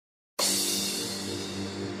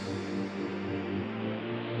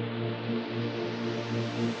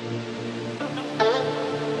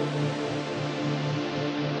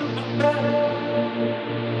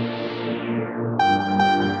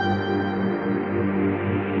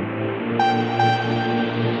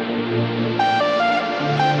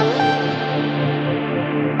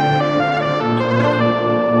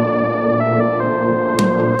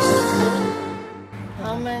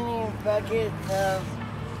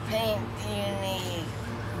paint do you need?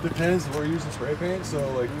 Depends. We're using spray paint, so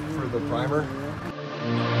like for the primer,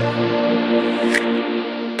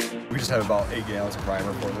 we just have about 8 gallons of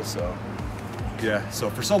primer for this. So yeah, so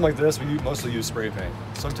for something like this, we mostly use spray paint.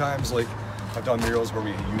 Sometimes like I've done murals where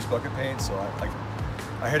we use bucket paint, so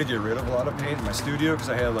I had to get rid of a lot of paint in my studio because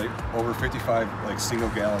I had like over 55 like single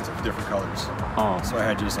gallons of different colors. Oh. So I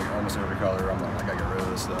had just like almost every color. I'm like, I gotta get rid of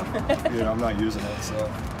this stuff. You know, I'm not using it.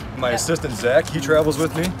 So my assistant Zach, he travels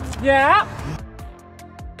with me. Yeah.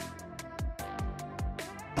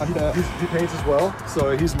 He paints as well,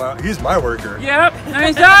 so he's my worker. Yep.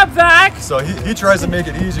 Nice job, Zach. So he tries to make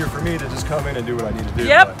it easier for me to just come in and do what I need to do.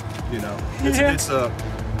 Yep. But, you know,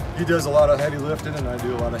 he does a lot of heavy lifting and I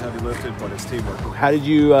do a lot of heavy lifting, but it's teamwork. How did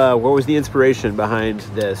you? What was the inspiration behind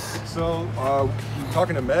this? So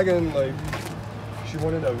talking to Megan, like she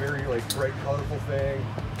wanted a very like bright, colorful thing,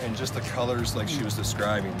 and just the colors like she was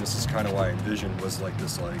describing. This is kind of why I envisioned was like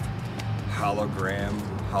this like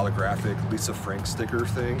holographic Lisa Frank sticker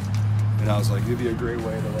thing, and I was like, it'd be a great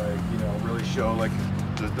way to like, you know, really show like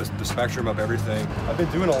the spectrum of everything. I've been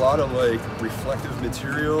doing a lot of like reflective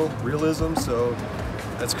material realism, so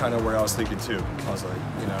that's kind of where I was thinking too. I was like,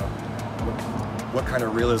 you know, what kind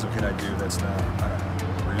of realism can I do that's not, I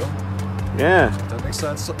don't know, real? Yeah. Does that make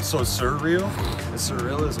sense? So it's surreal? It's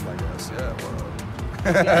surrealism, I guess. Yeah.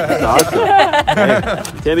 Whoa. That's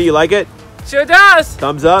awesome. Hey, Timmy, you like it? Sure does.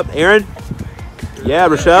 Thumbs up. Aaron? Yeah,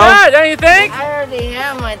 Rochelle? Yeah, don't you think? I already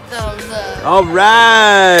have my thumbs up. All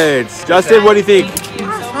right. Justin, what do you think?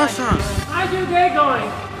 How's your day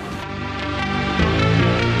going?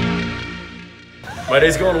 My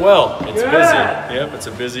day's going well. It's Good. busy. Yep, it's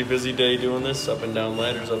a busy day doing this. Up and down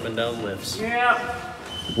ladders, up and down lifts. Yeah.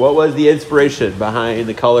 What was the inspiration behind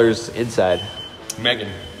the colors inside?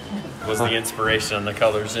 Megan was the inspiration on the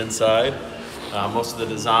colors inside. Most of the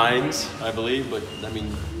designs, I believe, but I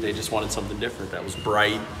mean, they just wanted something different that was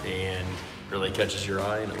bright and really catches your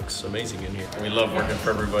eye, and it looks amazing in here. We love working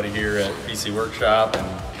for everybody here at PC Workshop and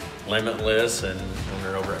Limitless, and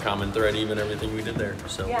we're over at Common Thread, even everything we did there.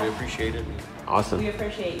 So we appreciate it. Awesome. We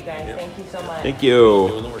appreciate you guys. Thank you so much. Thank you.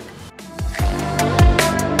 Doing the work.